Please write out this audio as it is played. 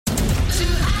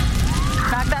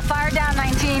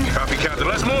Captain.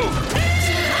 Let's move.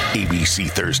 ABC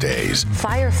Thursdays.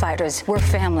 Firefighters, we're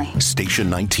family. Station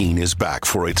 19 is back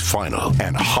for its final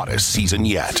and hottest season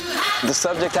yet. The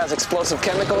subject has explosive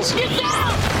chemicals.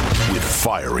 With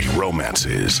fiery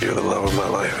romances. You're the love of my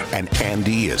life. And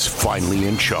Andy is finally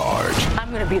in charge. I'm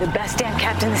going to be the best damn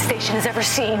captain the station has ever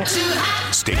seen.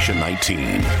 Station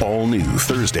 19. All new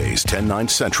Thursdays, 10/9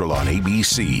 Central on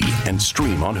ABC and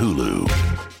stream on Hulu.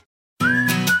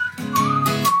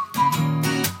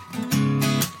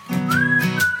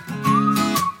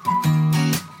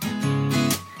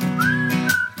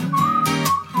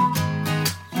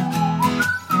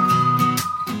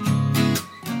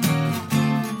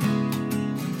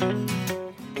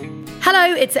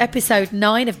 Hello, it's episode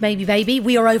 9 of Maybe Baby.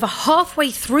 We are over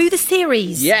halfway through the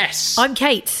series. Yes. I'm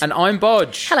Kate. And I'm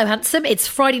Bodge. Hello, handsome. It's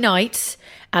Friday night,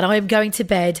 and I am going to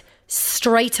bed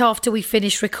straight after we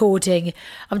finish recording.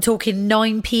 I'm talking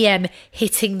 9 p.m,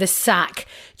 hitting the sack.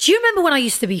 Do you remember when I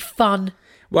used to be fun?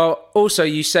 Well, also,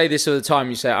 you say this all the time.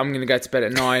 You say, I'm going to go to bed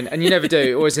at 9, and you never do.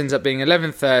 It always ends up being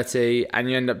 11:30, and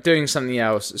you end up doing something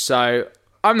else. So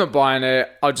I'm not buying it.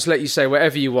 I'll just let you say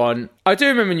whatever you want. I do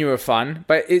remember when you were fun,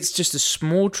 but it's just a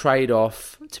small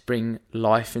trade-off to bring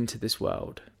life into this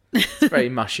world. It's very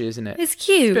mushy, isn't it? It's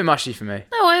cute. It's a bit mushy for me.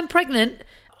 No, I am pregnant.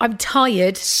 I'm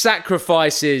tired.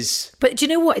 Sacrifices. But do you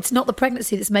know what? It's not the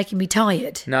pregnancy that's making me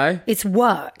tired. No? It's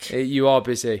work. You are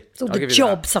busy. It's all I'll the give you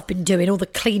jobs I've been doing, all the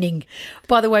cleaning.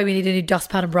 By the way, we need a new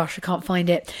dustpan and brush. I can't find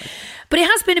it. But it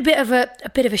has been a bit of a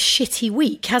shitty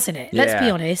week, hasn't it? Let's be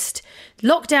Yeah. honest.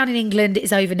 Lockdown in England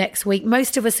is over next week.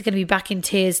 Most of us are going to be back in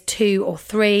tiers 2 or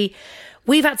 3.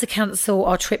 We've had to cancel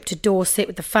our trip to Dorset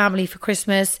with the family for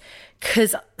Christmas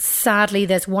because sadly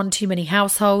there's one too many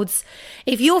households.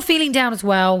 If you're feeling down as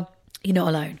well, you're not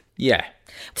alone. Yeah.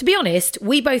 To be honest,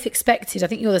 we both expected, I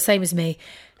think you're the same as me,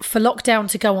 for lockdown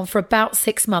to go on for about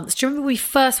 6 months. Do you remember we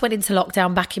first went into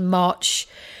lockdown back in March?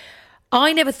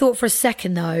 I never thought for a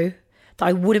second, though, that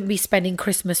I wouldn't be spending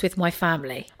Christmas with my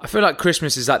family. I feel like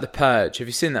Christmas is like The Purge. Have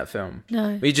you seen that film?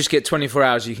 No. Where you just get 24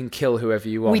 hours, you can kill whoever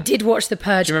you want. We did watch The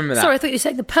Purge. Do you remember that? Sorry, I thought you were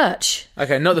saying The Perch.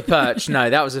 Okay, not The Perch.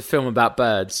 No, that was a film about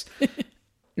birds.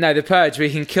 No, The Purge, where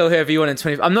you can kill whoever you want in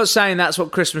 24... I'm not saying that's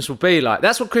what Christmas will be like.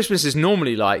 That's what Christmas is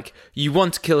normally like. You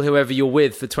want to kill whoever you're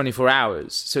with for 24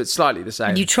 hours. So it's slightly the same.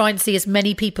 And you try and see as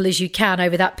many people as you can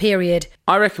over that period.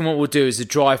 I reckon what we'll do is a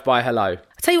drive-by hello.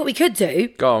 I'll tell you what we could do.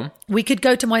 Go on. We could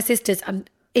go to my sister's and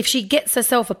if she gets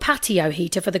herself a patio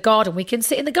heater for the garden, we can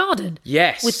sit in the garden.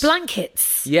 Yes. With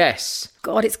blankets. Yes.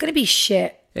 God, it's going to be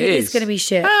shit. It is going to be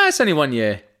shit. It's only 1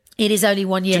 year. It is only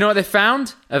 1 year. Do you know what they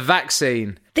found? A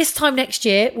vaccine. This time next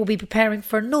year, we'll be preparing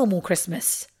for a normal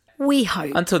Christmas. We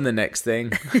hope. Until the next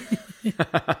thing.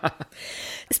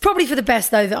 It's probably for the best,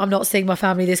 though, that I'm not seeing my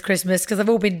family this Christmas because they've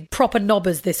all been proper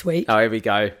knobbers this week. Oh, here we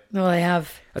go. Oh, they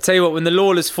have. I tell you what, when the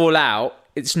Lawlers fall out,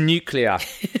 it's nuclear.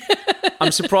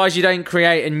 I'm surprised you don't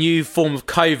create a new form of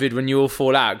COVID when you all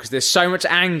fall out because there's so much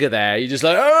anger there. You're just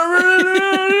like,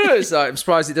 it's like, I'm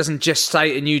surprised it doesn't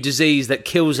gestate a new disease that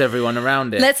kills everyone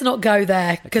around it. Let's not go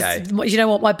there because you know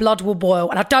what? My blood will boil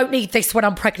and I don't need this when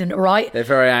I'm pregnant, all right? They're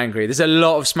very angry. There's a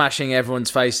lot of smashing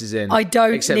everyone's faces in. I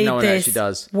don't except need no one this actually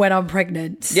does. when I'm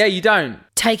pregnant. Yeah, you don't.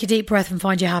 Take a deep breath and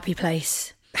find your happy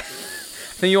place. I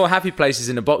think your happy place is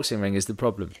in a boxing ring is the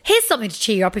problem. Here's something to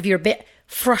cheer you up if you're a bit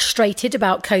frustrated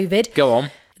about COVID. Go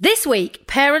on. This week,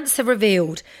 parents have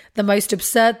revealed the most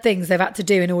absurd things they've had to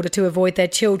do in order to avoid their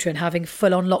children having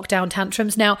full-on lockdown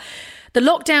tantrums. Now, the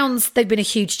lockdowns, they've been a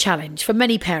huge challenge for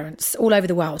many parents all over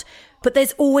the world, but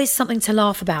there's always something to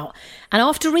laugh about. And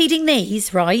after reading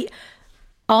these, right,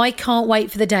 I can't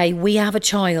wait for the day we have a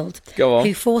child Go on.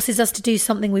 who forces us to do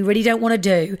something we really don't want to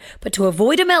do, but to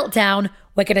avoid a meltdown,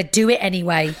 we're going to do it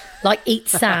anyway, like eat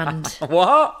sand.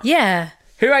 What? Yeah.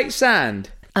 Who ate sand?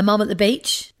 A mum at the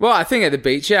beach. Well, I think at the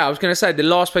beach, yeah. I was going to say the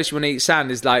last place you want to eat sand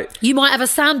is like... You might have a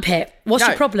sand pit. What's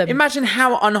your problem? Imagine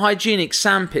how unhygienic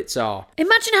sand pits are.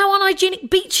 Imagine how unhygienic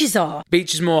beaches are.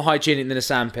 Beach is more hygienic than a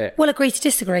sand pit. We'll agree to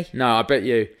disagree. No, I bet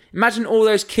you. Imagine all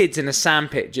those kids in a sand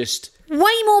pit just...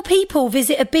 Way more people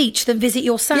visit a beach than visit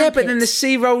your sand Yeah, but pit. then the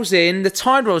sea rolls in, the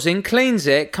tide rolls in, cleans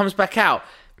it, comes back out.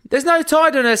 There's no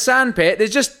tide on a sand pit.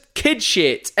 There's just kid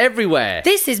shit everywhere.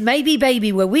 This is Maybe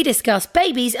Baby, where we discuss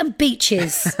babies and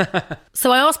beaches.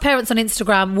 So I asked parents on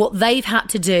Instagram what they've had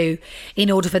to do in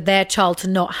order for their child to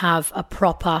not have a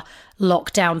proper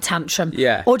lockdown tantrum.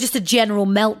 Yeah. Or just a general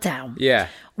meltdown. Yeah.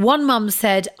 One mum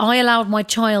said, I allowed my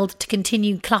child to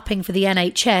continue clapping for the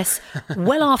NHS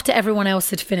well after everyone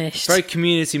else had finished. Very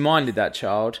community-minded, that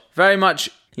child. Very much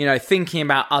thinking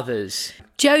about others.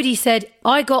 Jodie said,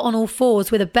 I got on all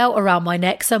fours with a belt around my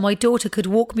neck so my daughter could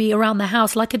walk me around the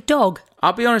house like a dog.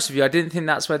 I'll be honest with you, I didn't think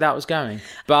that's where that was going.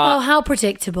 But Oh, how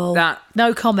predictable.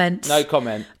 No comment. No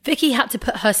comment. Vicky had to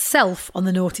put herself on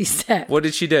the naughty step. What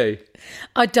did she do?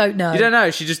 I don't know. You don't know,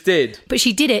 she just did. But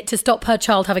she did it to stop her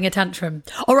child having a tantrum.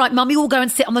 All right, Mummy, we'll go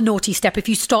and sit on the naughty step if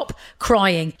you stop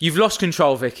crying. You've lost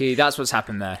control, Vicky. That's what's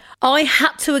happened there. I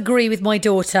had to agree with my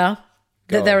daughter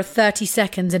Go that there on. are 30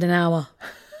 seconds in an hour.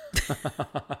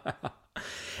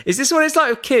 Is this what it's like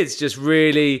with kids?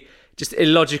 Just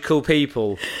illogical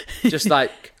people, just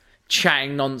like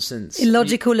chatting nonsense.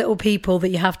 Illogical little people that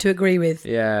you have to agree with.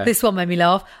 Yeah. This one made me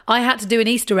laugh. I had to do an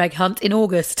Easter egg hunt in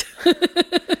August.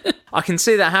 I can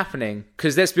see that happening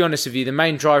because let's be honest with you, the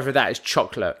main driver of that is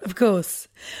chocolate. Of course.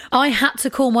 I had to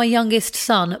call my youngest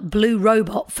son Blue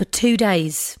Robot for 2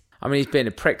 days. I mean, he's being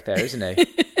a prick there, isn't he?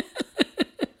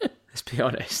 Let's be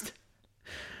honest.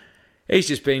 He's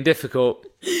just being difficult.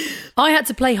 I had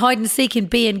to play hide and seek in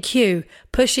B&Q,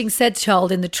 pushing said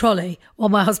child in the trolley while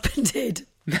my husband did.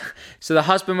 So the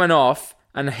husband went off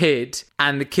and hid,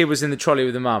 and the kid was in the trolley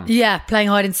with the mum. Yeah, playing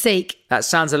hide and seek. That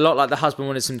sounds a lot like the husband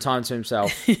wanted some time to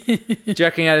himself. Do you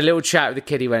reckon he had a little chat with the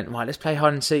kid? He went, right, let's play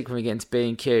hide and seek when we get into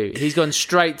B&Q. He's gone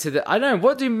straight to the... I don't know,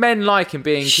 what do men like in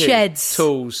B&Q? Sheds.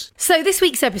 Tools. So this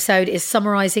week's episode is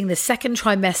summarising the second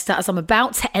trimester as I'm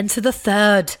about to enter the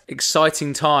third.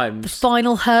 Exciting times.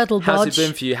 Final hurdle, How's Bodge. it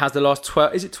been for you? How's the last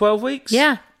 12... Is it 12 weeks?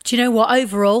 Yeah. Do you know what?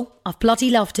 Overall, I've bloody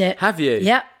loved it. Have you?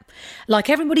 Yep. Like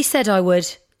everybody said I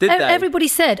would. Did they? Everybody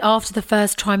said after the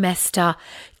first trimester,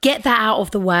 get that out of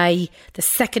the way. The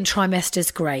second trimester's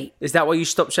great. Is that why you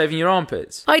stopped shaving your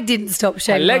armpits? I didn't stop My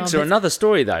shaving my legs are armpits. another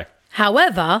story, though.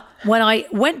 However, when I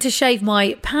went to shave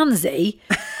my pansy,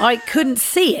 I couldn't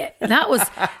see it.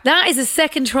 That is a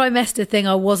second trimester thing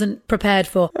I wasn't prepared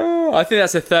for. Oh, I think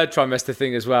that's a third trimester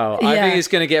thing as well. I Yeah. think it's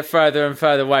going to get further and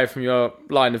further away from your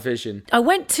line of vision. I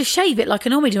went to shave it like I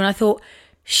normally do, and I thought,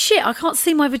 shit, I can't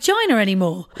see my vagina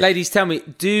anymore. Ladies, tell me,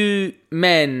 do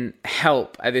men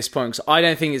help at this point? Because I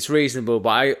don't think it's reasonable, but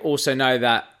I also know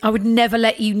that... I would never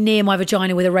let you near my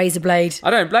vagina with a razor blade. I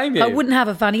don't blame you. I wouldn't have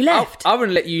a fanny left. I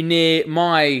wouldn't let you near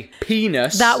my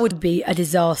penis. That would be a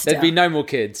disaster. There'd be no more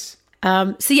kids.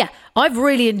 So yeah, I've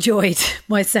really enjoyed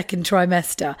my second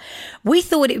trimester. We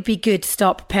thought it would be good to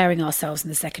start preparing ourselves in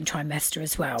the second trimester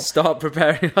as well. Start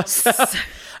preparing ourselves.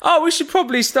 Oh, we should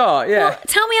probably start, yeah. Well,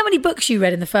 tell me how many books you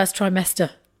read in the first trimester.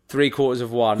 3/4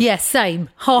 of one. Yeah, same.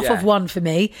 Half Yeah. of one for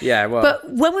me. Yeah, well.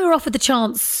 But when we were offered the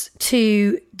chance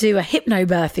to do a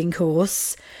hypnobirthing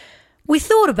course, we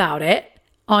thought about it.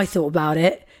 I thought about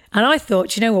it. And I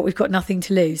thought, you know what, we've got nothing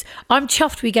to lose. I'm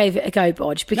chuffed we gave it a go,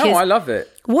 Bodge. Because No, I love it.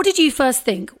 what did you first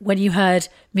think when you heard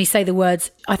me say the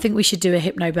words, I think we should do a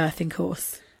hypnobirthing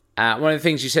course? One of the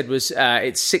things you said was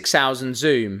it's 6 hours on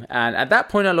Zoom. And at that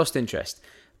point, I lost interest.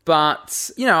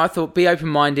 But, I thought be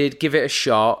open-minded, give it a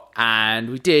shot. And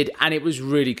we did. And it was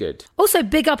really good. Also,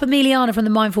 big up Emiliana from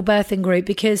the Mindful Birthing Group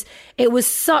because it was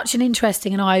such an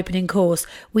interesting and eye-opening course.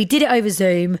 We did it over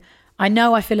Zoom. I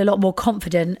know I feel a lot more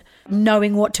confident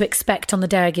knowing what to expect on the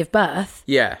day I give birth.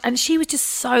 Yeah. And she was just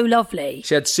so lovely.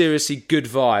 She had seriously good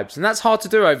vibes. And that's hard to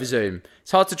do over Zoom.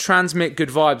 It's hard to transmit good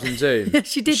vibes on Zoom.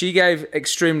 She did. She gave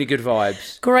extremely good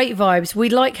vibes. Great vibes.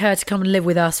 We'd like her to come and live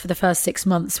with us for the first 6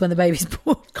 months when the baby's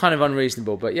born. Kind of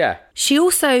unreasonable, but yeah. She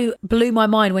also blew my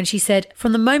mind when she said,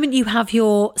 from the moment you have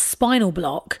your spinal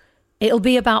block, it'll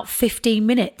be about 15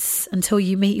 minutes until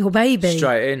you meet your baby.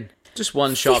 Straight in. Just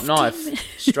one sharp 15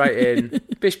 knife. Straight in.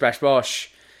 Bish, bash, bosh.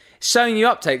 Sewing you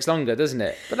up takes longer, doesn't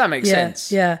it? But that makes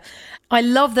sense. Yeah. I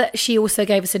love that she also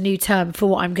gave us a new term for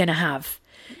what I'm going to have.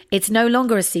 It's no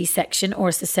longer a C-section or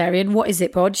a cesarean. What is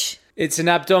it, Bodge? It's an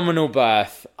abdominal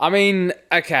birth. I mean,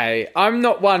 okay, I'm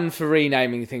not one for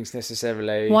renaming things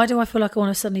necessarily. Why do I feel like I want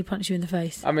to suddenly punch you in the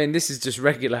face? I mean, this is just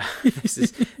regular. This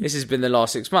has been the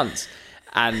last 6 months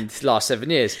and last 7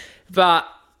 years. But,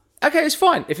 okay, it's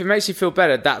fine. If it makes you feel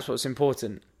better, that's what's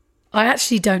important. I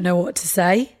actually don't know what to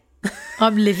say.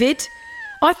 I'm livid.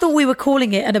 I thought we were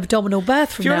calling it an abdominal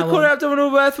birth from If you now want to call on. it abdominal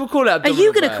birth, we'll call it Are abdominal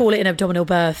you going to birth. call it an abdominal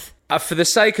birth? For the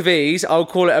sake of ease, I'll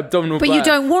call it abdominal But birth. you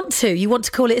don't want to. You want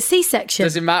to call it a C-section.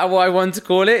 Does it matter what I want to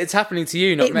call it? It's happening to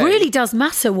you, not It me. really does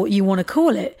matter what you want to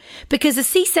call it because a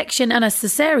C-section and a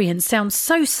cesarean sound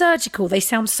so surgical. They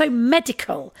sound so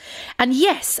medical. And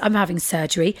yes, I'm having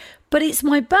surgery, but it's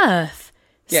my birth.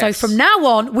 So Yes. from now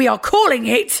on, we are calling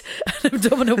it an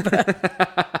abdominal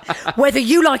birth. Whether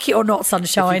you like it or not, If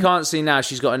sunshine. you can't see now,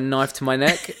 she's got a knife to my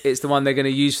neck. It's the one they're going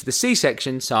to use for the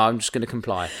C-section, so I'm just going to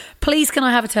comply. Please, can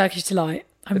I have a Turkish delight?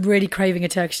 I'm really craving a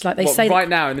Turkish delight. They What, say right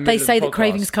now in the middle they say of the that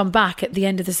cravings podcast? come back at the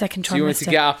end of the second trimester. So you want to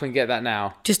get up and get that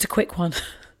now? Just a quick one.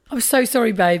 I'm so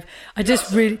sorry, babe. I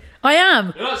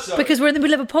am. You're not sorry. Because we're in the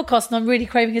middle of a podcast and I'm really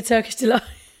craving a Turkish delight.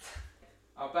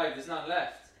 Oh, babe, there's none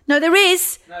left. No, there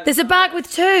is. No, There's a bag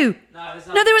with 2. No, there's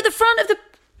none. No, they're at the front of the...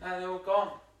 No, they're all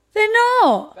gone. They're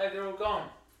not. Babe, they're all gone.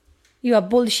 You are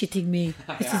bullshitting me.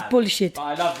 This is bullshit. But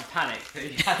I love the panic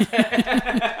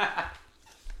that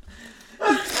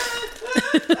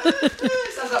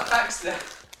sounds like Baxter.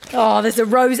 Oh, there's a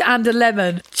rose and a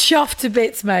lemon. Chuffed to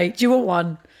bits, mate. Do you want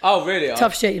one? Oh, really?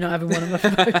 Tough shit, you're not having one of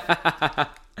them.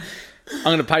 I'm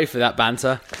going to pay for that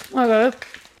banter. Okay.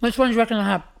 Which one do you reckon I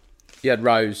have? You had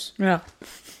Rose. Yeah.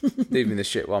 Leave me the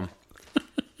shit one.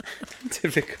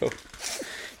 Typical.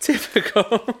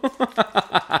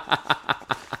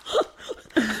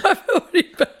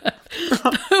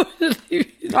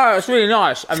 Oh, it's really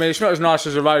nice. I mean, it's not as nice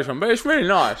as a Rose one, but it's really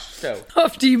nice still.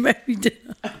 After you made me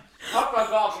dinner. After I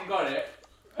got up and got it.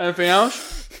 Anything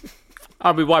else?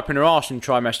 I'll be wiping her arse in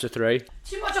trimester 3.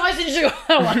 Too much ice and sugar.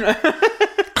 That one.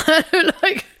 I don't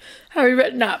like Harry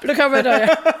Redknapp. Look how red I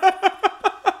am.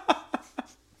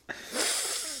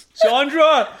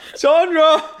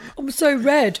 Sandra! I'm so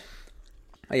red.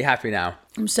 Are you happy now?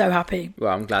 I'm so happy.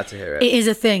 Well, I'm glad to hear it. It is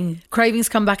a thing. Cravings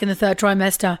come back in the third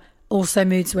trimester. Also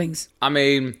mood swings. I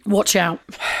mean, Watch out.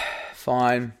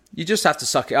 fine. You just have to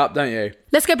suck it up, don't you?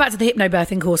 Let's go back to the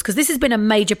hypnobirthing course because this has been a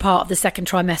major part of the second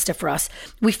trimester for us.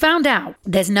 We found out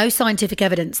there's no scientific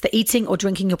evidence that eating or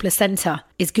drinking your placenta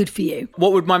is good for you.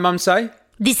 What would my mum say?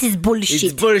 This is bullshit.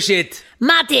 It's bullshit.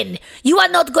 Martin, you are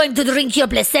not going to drink your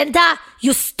placenta,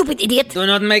 you stupid idiot. Do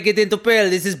not make it into pill.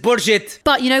 This is bullshit.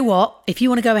 But you know what? If you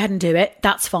want to go ahead and do it,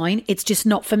 that's fine. It's just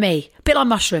not for me. Bit like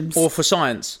mushrooms. Or for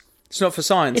science. It's not for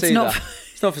science It's either. not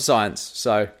It's not for science.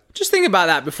 So just think about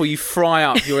that before you fry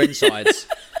up your insides.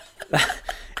 That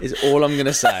is all I'm going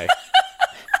to say.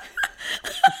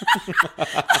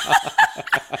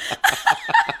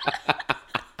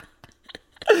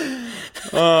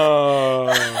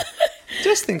 Oh,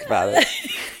 just think about it.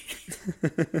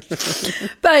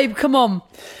 Babe, come on.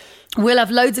 We'll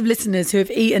have loads of listeners who have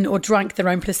eaten or drank their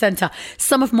own placenta.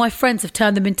 Some of my friends have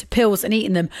turned them into pills and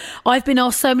eaten them. I've been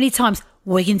asked so many times,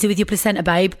 what are you going to do with your placenta,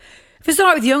 babe? If it's all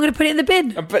right with you, I'm going to put it in the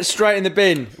bin. But straight in the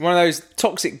bin. One of those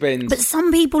toxic bins. But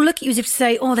some people look at you as if to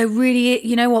say, oh, they're really,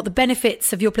 you know what, the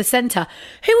benefits of your placenta.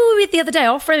 Who were we with the other day?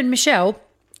 Our friend Michelle,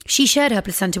 she shared her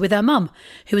placenta with her mum,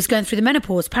 who was going through the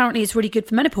menopause. Apparently, it's really good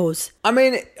for menopause. I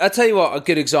mean, I'll tell you what a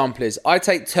good example is. I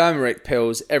take turmeric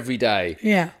pills every day.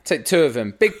 Yeah. Take 2 of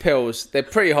them. Big pills. They're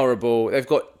pretty horrible. They've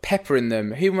got pepper in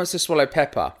them. Who wants to swallow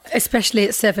pepper? Especially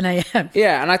at 7 a.m.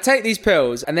 Yeah, and I take these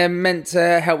pills and they're meant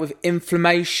to help with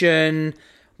inflammation,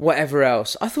 whatever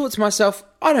else. I thought to myself,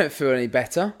 I don't feel any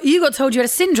better. You got told you had a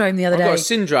syndrome the other I've day. got a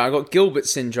syndrome. I've got Gilbert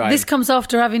syndrome. This comes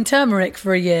after having turmeric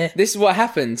for a year. This is what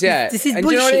happens, yeah. This is and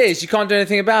do you know what it bullshit. is? You can't do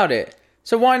anything about it.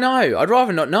 So why know? I'd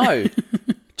rather not know.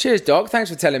 Cheers, Doc.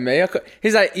 Thanks for telling me.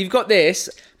 He's like, you've got this,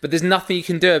 but there's nothing you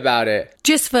can do about it.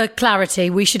 Just for clarity,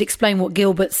 we should explain what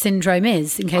Gilbert syndrome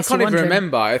is, in I case can't you're even wondering.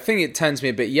 remember. I think it turns me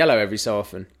a bit yellow every so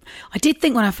often. I did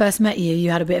think when I first met you, you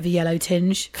had a bit of a yellow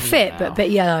tinge. Fit, but a bit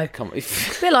yellow. Come on. A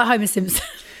bit like Homer Simpson.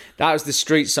 That was the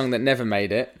street song that never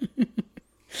made it.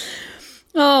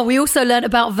 Oh, we also learnt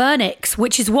about vernix,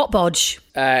 which is what, Bodge?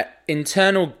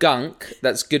 Internal gunk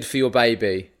that's good for your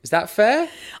baby. Is that fair?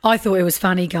 I thought it was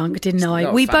fanny gunk, didn't I?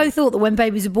 not We fanny. both thought that when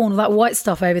babies are born, all that white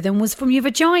stuff over them was from your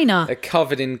vagina. They're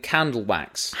covered in candle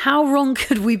wax. How wrong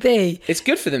could we be? It's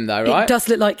good for them though, right? It does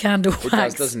look like candle It wax.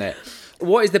 does, doesn't it?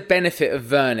 What is the benefit of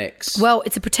vernix? Well,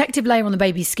 it's a protective layer on the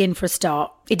baby's skin for a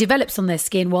start. It develops on their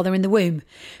skin while they're in the womb.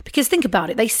 Because think about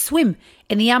it, they swim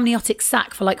in the amniotic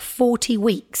sac for like 40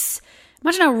 weeks.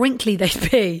 Imagine how wrinkly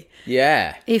they'd be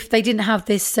Yeah. if they didn't have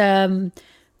this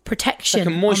protection Like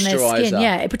a on their skin. moisturiser.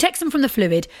 Yeah, it protects them from the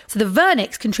fluid. So the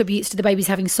vernix contributes to the baby's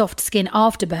having soft skin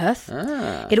after birth.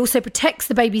 It also protects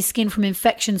the baby's skin from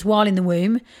infections while in the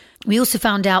womb. We also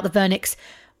found out the vernix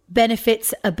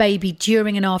benefits a baby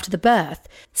during and after the birth.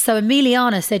 So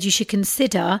Emiliana said you should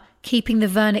consider keeping the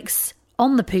vernix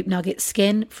on the poop nugget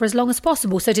skin for as long as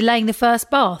possible, so delaying the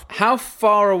first bath. How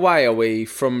far away are we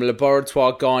from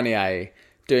Laboratoire Garnier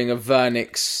doing a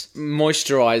vernix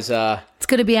moisturiser? It's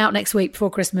going to be out next week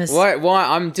before Christmas. Why?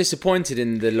 I'm disappointed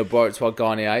in the Laboratoire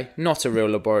Garnier. Not a real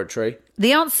laboratory.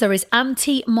 The answer is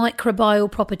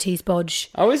antimicrobial properties, Bodge.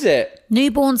 Oh, is it?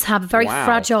 Newborns have a very Wow.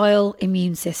 fragile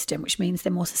immune system, which means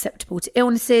they're more susceptible to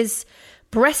illnesses.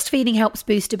 Breastfeeding helps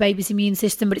boost a baby's immune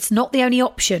system, but it's not the only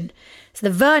option. So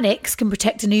the Vernix can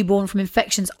protect a newborn from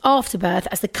infections after birth,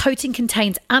 as the coating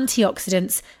contains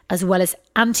antioxidants as well as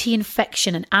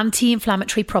anti-infection and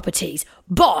anti-inflammatory properties.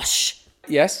 Bosh!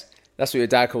 Yes, that's what your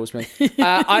dad calls me.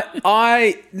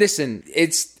 I listen,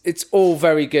 it's all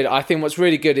very good. I think what's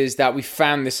really good is that we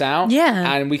found this out.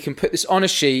 Yeah. And we can put this on a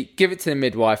sheet, give it to the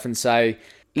midwife and say,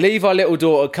 leave our little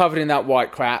daughter covered in that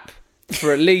white crap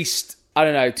for at least, I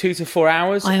don't know, 2 to 4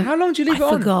 hours. How long do you leave it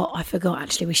on? I forgot,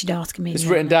 actually. We should ask me. It's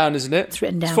written down, isn't it? It's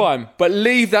written down. It's fine. But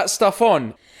leave that stuff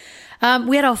on.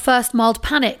 We had our first mild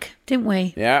panic, didn't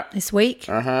we? Yeah. This week.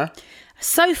 Uh-huh.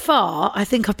 So far, I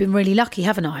think I've been really lucky,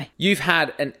 haven't I? You've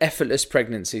had an effortless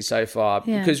pregnancy so far.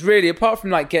 Yeah. Because really, apart from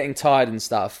like getting tired and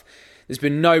stuff, there's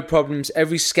been no problems.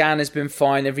 Every scan has been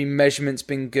fine. Every measurement's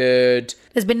been good.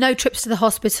 There's been no trips to the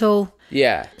hospital.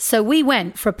 Yeah. So we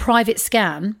went for a private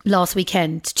scan last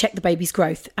weekend to check the baby's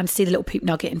growth and see the little poop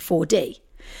nugget in 4D.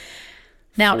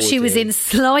 Now, 4D. she was in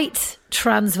slight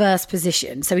transverse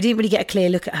position, so we didn't really get a clear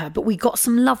look at her, but we got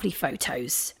some lovely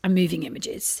photos and moving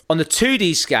images. On the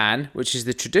 2D scan, which is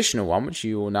the traditional one, which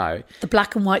you all know, The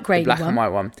black and white grainy black one. and white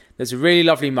one, there's a really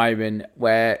lovely moment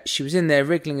where she was in there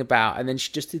wriggling about and then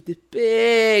she just did this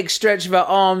big stretch of her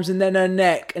arms and then her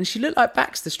neck and she looked like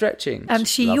Baxter stretching. And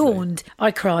It's she lovely. yawned.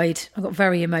 I cried. I got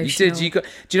very emotional. You did.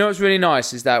 Do you know what's really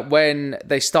nice is that when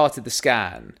they started the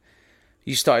scan,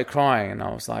 you started crying and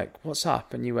I was like, what's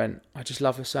up? And you went, I just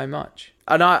love her so much.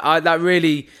 And I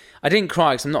didn't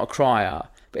cry because I'm not a crier,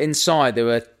 but inside there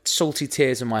were salty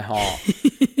tears in my heart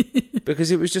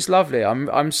because it was just lovely.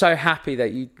 I'm so happy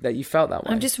that you felt that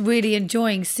way. I'm just really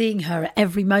enjoying seeing her at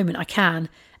every moment I can.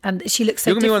 And she looks so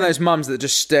You're going to be one of different. those mums that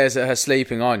just stares at her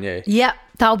sleeping, aren't you? Yep,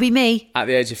 that'll be me. At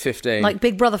the age of 15. Like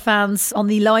Big Brother fans on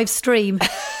the live stream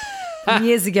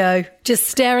years ago, just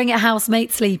staring at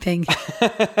housemate sleeping.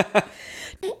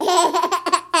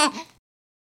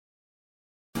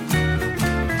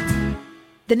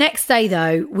 The next day,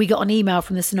 though, we got an email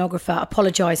from the sonographer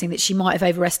apologising that she might have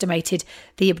overestimated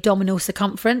the abdominal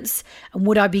circumference and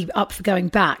would I be up for going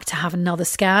back to have another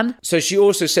scan? So she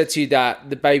also said to you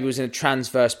that the baby was in a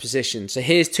transverse position. So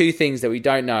here's 2 things that we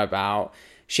don't know about.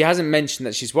 She hasn't mentioned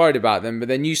that she's worried about them, but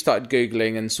then you started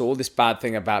Googling and saw all this bad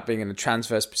thing about being in a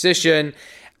transverse position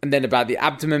and then about the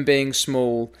abdomen being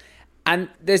small. And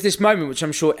there's this moment which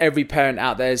I'm sure every parent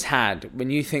out there has had when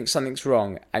you think something's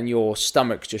wrong and your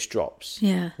stomach just drops.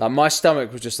 Yeah. Like my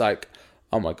stomach was just like,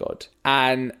 oh my God.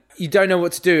 And you don't know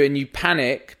what to do and you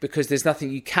panic because there's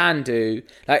nothing you can do.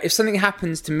 Like if something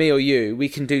happens to me or you, we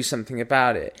can do something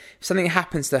about it. If something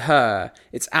happens to her,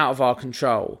 it's out of our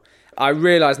control. I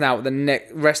realise now what the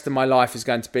rest of my life is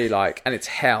going to be like, and it's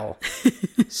hell.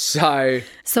 So I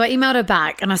emailed her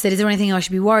back and I said, is there anything I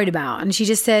should be worried about? And she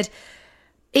just said,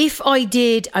 if I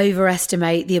did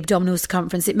overestimate the abdominal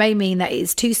circumference, it may mean that it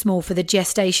is too small for the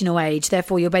gestational age.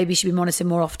 Therefore, your baby should be monitored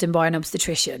more often by an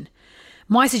obstetrician.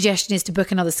 My suggestion is to book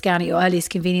another scan at your earliest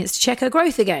convenience to check her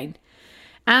growth again.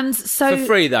 And so... For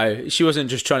free, though. She wasn't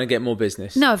just trying to get more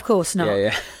business. No, of course not.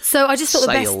 Yeah. So I just thought the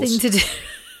best Sales. thing to do...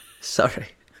 Sorry.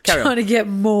 Carry trying on. to get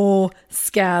more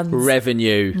scans.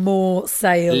 Revenue. More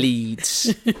sales.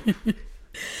 Leads.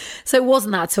 So it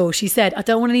wasn't that at all. She said, I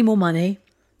don't want any more money.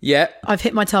 Yeah. I've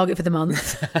hit my target for the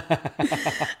month.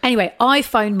 Anyway, I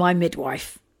phoned my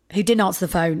midwife, who didn't answer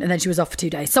the phone, and then she was off for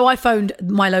 2 days. So I phoned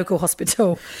my local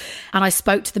hospital and I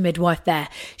spoke to the midwife there.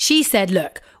 She said,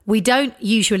 look, we don't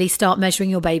usually start measuring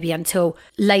your baby until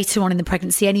later on in the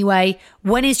pregnancy anyway.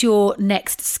 When is your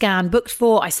next scan booked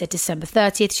for? I said December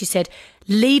 30th. She said,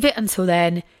 leave it until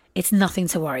then. It's nothing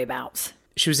to worry about.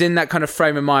 She was in that kind of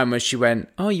frame of mind where she went,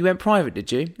 oh, you went private,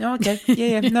 did you? Oh, okay.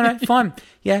 Yeah. No, fine.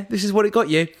 Yeah, this is what it got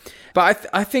you. But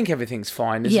I think everything's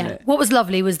fine, isn't it? What was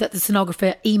lovely was that the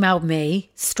sonographer emailed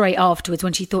me straight afterwards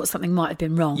when she thought something might have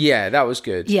been wrong. Yeah, that was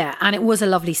good. Yeah, and it was a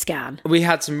lovely scan. We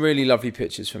had some really lovely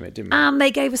pictures from it, didn't we? And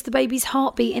they gave us the baby's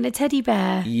heartbeat in a teddy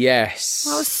bear. Yes.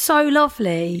 That was so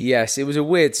lovely. Yes, it was a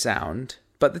weird sound,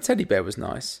 but the teddy bear was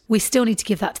nice. We still need to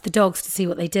give that to the dogs to see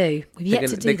what they do. We've yet to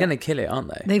do They're that. going to kill it, aren't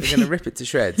they? They're going to rip it to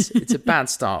shreds. It's a bad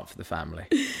start for the family.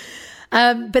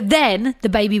 But then the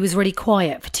baby was really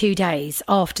quiet for 2 days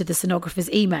after the sonographer's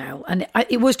email. And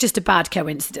it was just a bad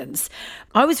coincidence.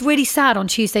 I was really sad on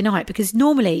Tuesday night because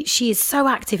normally she is so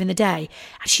active in the day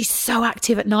and she's so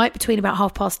active at night between about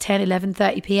 10:30,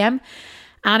 11:30 p.m.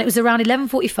 And it was around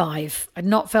 11:45. I'd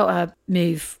not felt her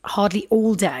move hardly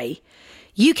all day.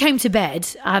 You came to bed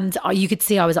and you could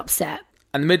see I was upset.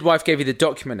 And the midwife gave you the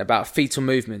document about fetal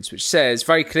movements, which says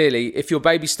very clearly, if your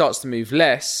baby starts to move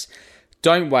less,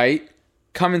 don't wait.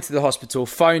 Come into the hospital,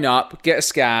 phone up, get a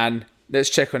scan, let's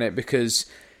check on it, because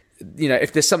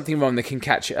if there's something wrong, they can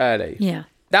catch it early. Yeah.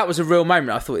 That was a real moment.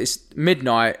 I thought, it's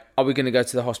midnight. Are we going to go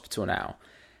to the hospital now?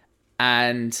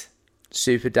 And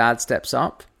Super Dad steps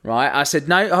up, right? I said,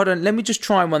 no, hold on. Let me just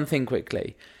try one thing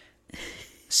quickly.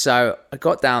 So I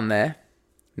got down there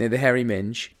near the hairy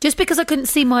minge. Just because I couldn't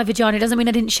see my vagina doesn't mean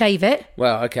I didn't shave it.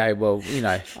 Well, okay. Well,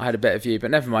 I had a better view,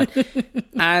 but never mind.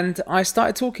 And I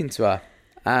started talking to her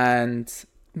and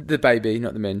the baby,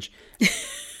 not the minge.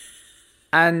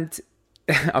 And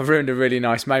I've ruined a really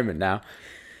nice moment now.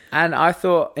 And I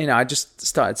thought, I just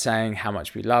started saying how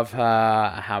much we love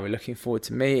her, how we're looking forward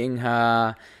to meeting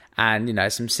her,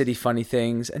 and, some silly, funny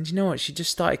things. And you know what? She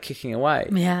just started kicking away.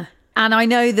 Yeah. And I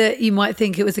know that you might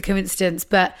think it was a coincidence,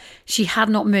 but she had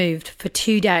not moved for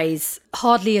 2 days,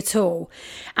 hardly at all.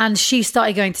 And she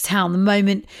started going to town the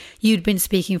moment you'd been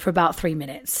speaking for about 3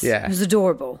 minutes. Yeah. It was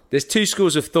adorable. There's two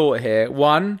schools of thought here.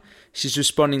 One, she's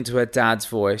responding to her dad's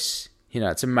voice.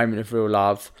 It's a moment of real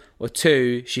love. Or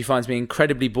two, she finds me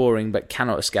incredibly boring but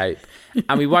cannot escape.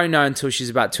 And we won't know until she's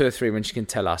about 2 or 3 when she can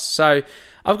tell us. So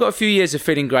I've got a few years of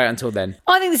feeling great until then.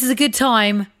 I think this is a good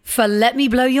time for Let Me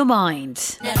Blow Your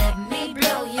Mind. Let me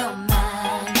blow your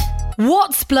mind.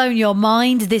 What's blown your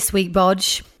mind this week,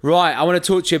 Bodge? Right, I want to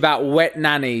talk to you about wet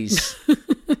nannies.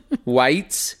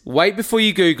 Wait before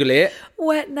you Google it.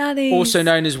 Wet nannies. Also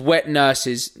known as wet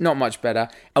nurses, not much better.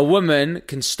 A woman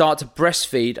can start to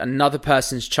breastfeed another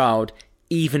person's child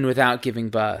even without giving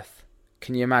birth.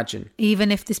 Can you imagine?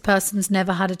 Even if this person's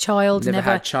never had a child, never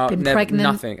had a child, been pregnant.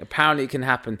 Nothing. Apparently it can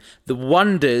happen. The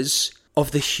wonders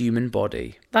of the human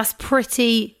body. That's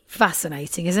pretty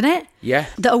fascinating, isn't it? Yeah.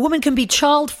 That a woman can be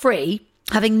child-free,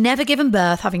 having never given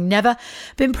birth, having never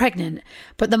been pregnant,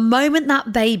 but the moment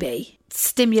that baby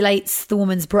stimulates the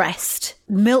woman's breast,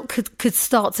 milk could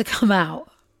start to come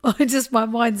out. My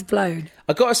mind's blown.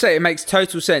 I've got to say, it makes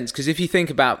total sense, because if you think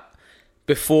about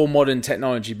before modern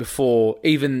technology, before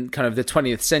even kind of the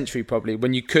 20th century probably,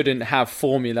 when you couldn't have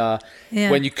formula,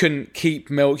 when you couldn't keep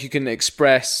milk, you couldn't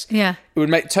express, it would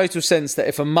make total sense that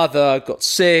if a mother got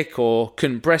sick or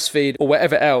couldn't breastfeed or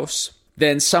whatever else,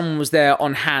 then someone was there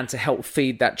on hand to help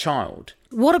feed that child.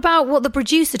 What about what the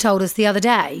producer told us the other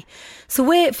day? So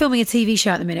we're filming a TV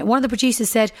show at the minute. One of the producers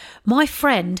said, my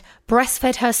friend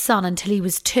breastfed her son until he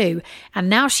was 2, and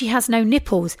now she has no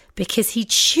nipples because he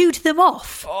chewed them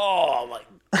off. Oh, my...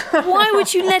 Why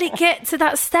would you let it get to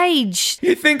that stage?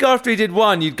 You'd think after he did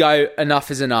one, you'd go,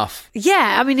 enough is enough.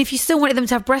 Yeah, I mean, if you still wanted them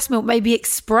to have breast milk, maybe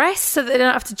express so that they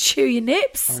don't have to chew your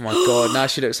nips. Oh, my God, now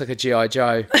she looks like a G.I.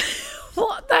 Joe.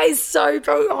 What? That is so...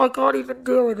 I can't even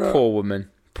deal with it. Poor woman.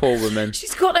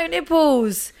 She's got no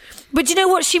nipples. But you know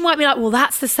what? She might be like, well,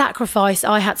 that's the sacrifice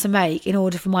I had to make in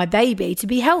order for my baby to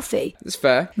be healthy. That's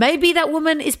fair. Maybe that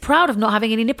woman is proud of not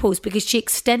having any nipples because she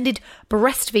extended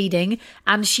breastfeeding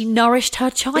and she nourished her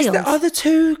child. Is the other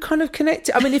two kind of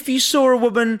connected? I mean, if you saw a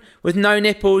woman with no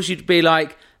nipples, you'd be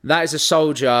like, that is a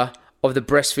soldier of the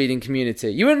breastfeeding community.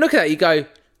 You wouldn't look at that, you go,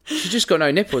 she just got no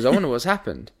nipples. I wonder what's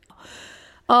happened.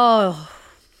 Oh.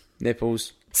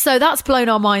 Nipples. So that's blown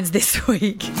our minds this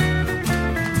week.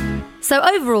 So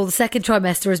overall, the second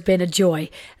trimester has been a joy.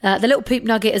 The little poop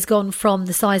nugget has gone from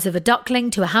the size of a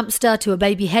duckling to a hamster to a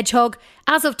baby hedgehog.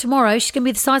 As of tomorrow, she's going to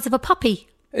be the size of a puppy.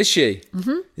 Is she?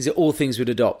 Mm-hmm. Is it all things we'd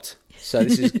adopt? So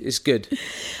this is it's good.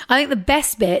 I think the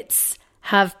best bits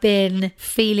have been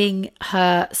feeling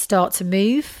her start to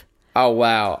move. Oh,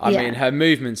 wow. I mean, her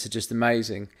movements are just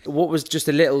amazing. What was just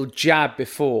a little jab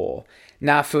before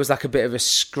now feels like a bit of a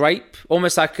scrape,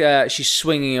 almost like she's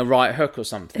swinging a right hook or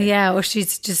something. Yeah, or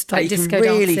she's just like disco dancing. You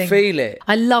can really dancing. feel it.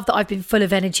 I love that I've been full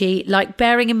of energy. Like,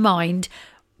 bearing in mind,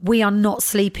 we are not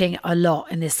sleeping a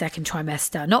lot in this second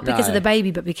trimester. Not because of the baby,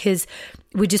 but because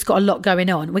we just got a lot going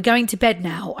on. We're going to bed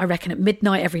now, I reckon, at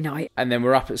midnight every night. And then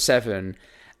we're up at 7.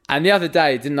 And the other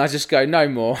day, didn't I just go, no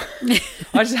more?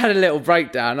 I just had a little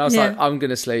breakdown. I was like, I'm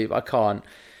going to sleep. I can't.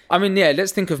 I mean,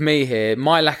 let's think of me here.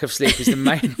 My lack of sleep is the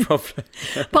main problem.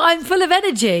 But I'm full of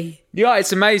energy. Yeah,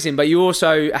 it's amazing. But you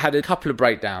also had a couple of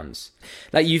breakdowns.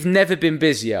 Like, you've never been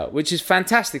busier, which is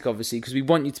fantastic, obviously, because we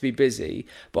want you to be busy.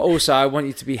 But also, I want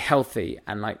you to be healthy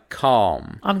and, like,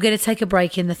 calm. I'm going to take a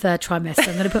break in the third trimester.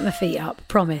 I'm going to put my feet up.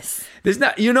 Promise.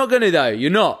 You're not going to, though.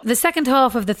 You're not. The second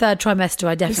half of the third trimester,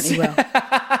 I definitely will.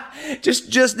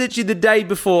 Just literally the day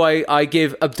before I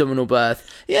give abdominal birth.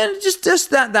 Yeah, just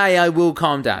that day I will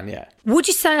calm down, yeah. Would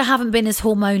you say I haven't been as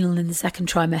hormonal in the second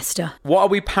trimester? What are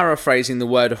we paraphrasing the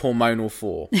word hormonal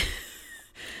for?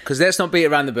 Because let's not beat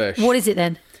around the bush. What is it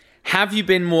then? Have you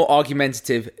been more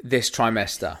argumentative this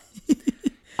trimester?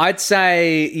 I'd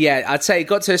say it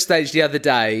got to a stage the other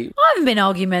day. I haven't been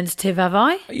argumentative, have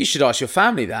I? You should ask your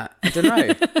family that. I don't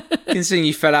know. Considering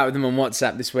you fell out with them on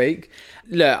WhatsApp this week.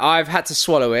 Look, I've had to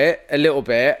swallow it a little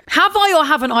bit. Have I or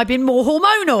haven't I been more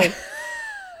hormonal?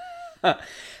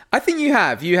 I think you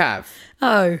have. You have.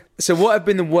 Oh. So what have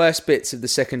been the worst bits of the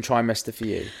second trimester for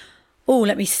you? Oh,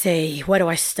 let me see. Where do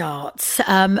I start?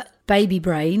 Baby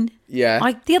brain. Yeah.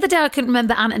 The other day I couldn't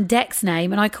remember Ant and Dec's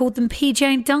name, and I called them PJ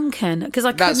and Duncan because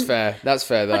I couldn't. That's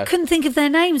fair though. I couldn't think of their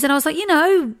names, and I was like,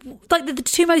 like the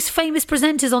two most famous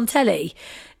presenters on telly,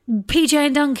 PJ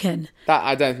and Duncan.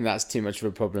 I don't think that's too much of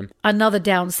a problem. Another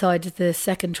downside of the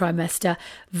second trimester: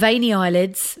 veiny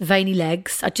eyelids, veiny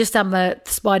legs. I just had my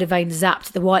spider vein zapped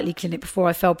at the Whiteley Clinic before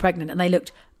I fell pregnant, and they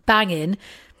looked banging.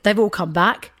 They've all come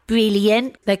back.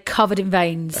 Brilliant. They're covered in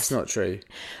veins. That's not true.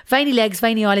 Veiny legs,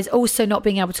 veiny eyelids, also not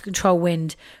being able to control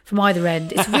wind from either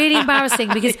end. It's really embarrassing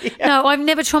because, no, I've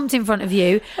never trumped in front of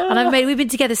you. And we've been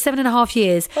together 7.5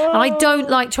 years. And I don't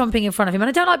like trumping in front of him. And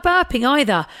I don't like burping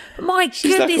either. But my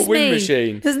She's goodness like a wind me.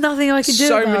 machine. There's nothing I can do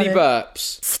So about many it.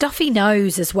 burps. Stuffy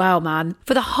nose as well, man.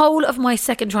 For the whole of my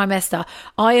second trimester,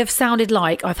 I have sounded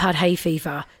like I've had hay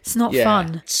fever. It's not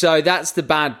fun. So that's the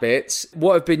bad bits.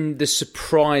 What have been the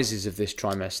surprises of this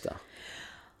trimester?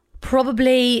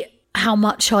 Probably how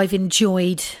much I've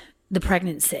enjoyed the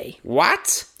pregnancy.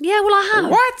 What? Yeah, well, I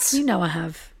have. What? You know I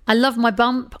have. I love my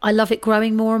bump. I love it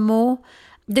growing more and more.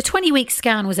 The 20-week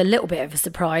scan was a little bit of a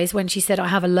surprise when she said I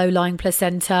have a low-lying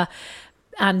placenta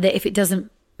and that if it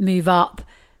doesn't move up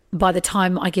by the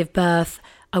time I give birth,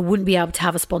 I wouldn't be able to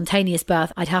have a spontaneous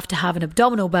birth. I'd have to have an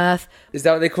abdominal birth. Is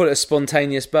that what they call it, a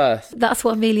spontaneous birth? That's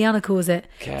what Emiliana calls it.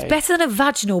 Okay. It's better than a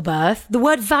vaginal birth. The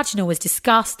word vaginal is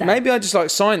disgusting. Maybe I just like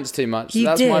science too much. You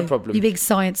That's do. my problem. You big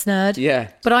science nerd. Yeah.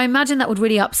 But I imagine that would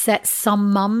really upset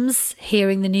some mums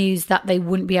hearing the news that they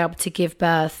wouldn't be able to give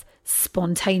birth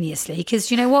spontaneously,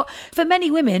 because you know what, for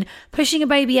many women pushing a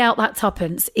baby out that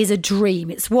tuppence is a dream.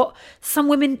 It's what some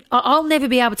women, I'll never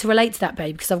be able to relate to that,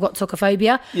 babe, because I've got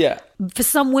tocophobia. Yeah. For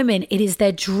some women it is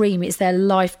their dream, it's their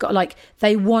life, like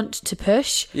they want to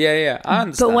push. Yeah, I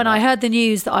understand. But when that. I heard the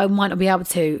news that I might not be able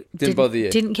to, Didn't bother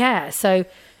you. Didn't care. So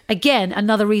again,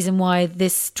 another reason why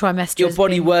this trimester your has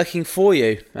body been working for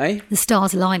you, eh? the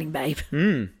stars aligning, babe.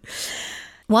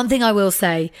 One thing I will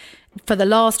say, for the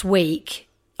last week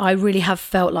I really have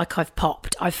felt like I've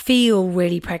popped. I feel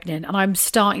really pregnant and I'm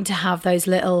starting to have those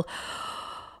little,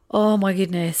 oh my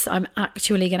goodness, I'm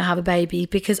actually going to have a baby,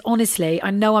 because honestly, I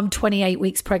know I'm 28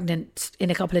 weeks pregnant in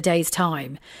a couple of days'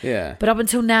 time. Yeah. But up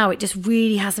until now, it just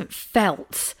really hasn't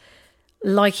felt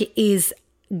like it is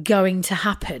going to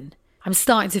happen. I'm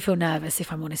starting to feel nervous,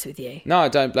 if I'm honest with you. No, I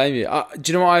don't blame you.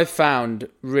 Do you know what I've found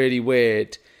really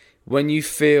weird? When you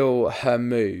feel her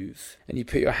move and you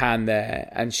put your hand there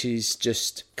and she's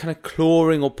just kind of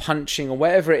clawing or punching or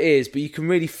whatever it is, but you can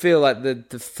really feel like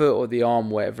the foot or the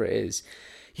arm, whatever it is,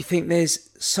 you think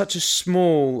there's such a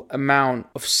small amount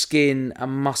of skin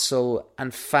and muscle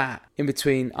and fat in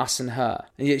between us and her.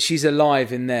 And yet she's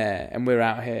alive in there and we're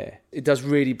out here. It does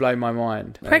really blow my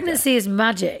mind. Pregnancy is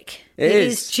magic. It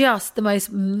is just the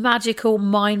most magical,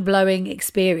 mind-blowing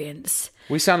experience.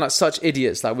 We sound like such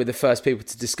idiots, like we're the first people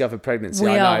to discover pregnancy,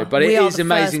 We I know. are. But We it are is the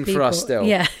amazing first for us people. still.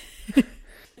 Yeah.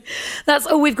 That's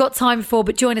all we've got time for,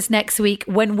 but join us next week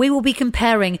when we will be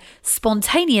comparing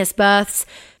spontaneous births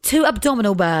to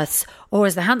abdominal births, or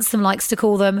as the handsome likes to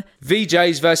call them.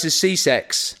 VJs versus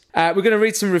C-sex. We're going to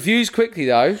read some reviews quickly,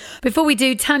 though. Before we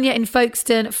do, Tanya in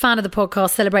Folkestone, fan of the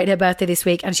podcast, celebrated her birthday this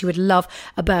week and she would love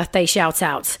a birthday shout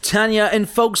out. Tanya in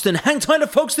Folkestone. Hang tight to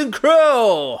Folkestone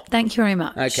crew. Thank you very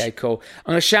much. Okay, cool.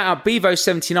 I'm going to shout out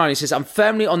Bevo79. He says, I'm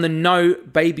firmly on the no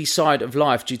baby side of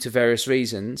life due to various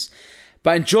reasons,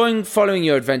 but enjoying following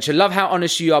your adventure. Love how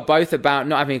honest you are both about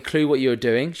not having a clue what you're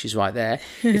doing. She's right there.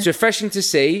 It's refreshing to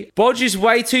see. Bodge is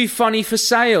way too funny for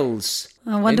sales.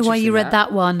 I wonder why you read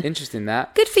that one. Interesting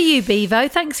that. Good for you, Bevo.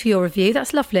 Thanks for your review.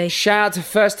 That's lovely. Shout out to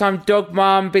first time dog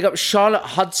mum. Big up Charlotte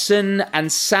Hudson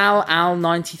and Sal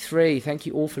Al93. Thank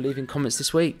you all for leaving comments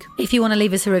this week. If you want to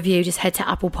leave us a review, just head to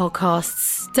Apple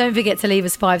Podcasts. Don't forget to leave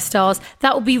us 5 stars.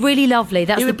 That would be really lovely.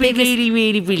 That's the biggest.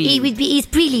 really brilliant. It would be. It's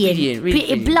brilliant.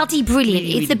 Brilliant. Bloody brilliant.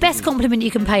 Really, It's the best compliment you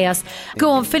can pay us.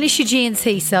 Go on, finish your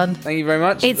G&T, son. Thank you very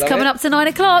much. It's Love coming it. up to 9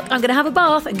 o'clock. I'm going to have a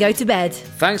bath and go to bed.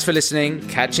 Thanks for listening.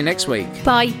 Catch you next week.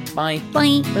 Bye. Bye.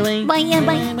 Bye. Bye. Bye.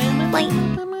 Bye.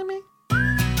 Bye.